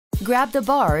Grab the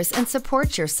bars and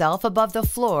support yourself above the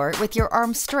floor with your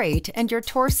arms straight and your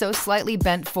torso slightly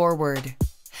bent forward.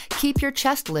 Keep your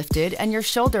chest lifted and your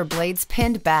shoulder blades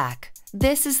pinned back.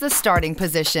 This is the starting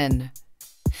position.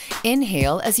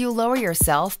 Inhale as you lower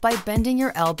yourself by bending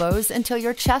your elbows until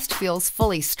your chest feels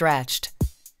fully stretched.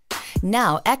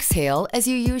 Now exhale as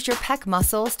you use your pec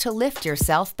muscles to lift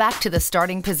yourself back to the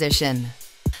starting position.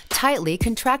 Tightly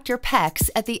contract your pecs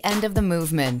at the end of the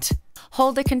movement.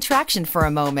 Hold the contraction for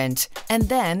a moment, and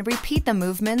then repeat the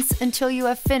movements until you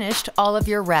have finished all of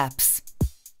your reps.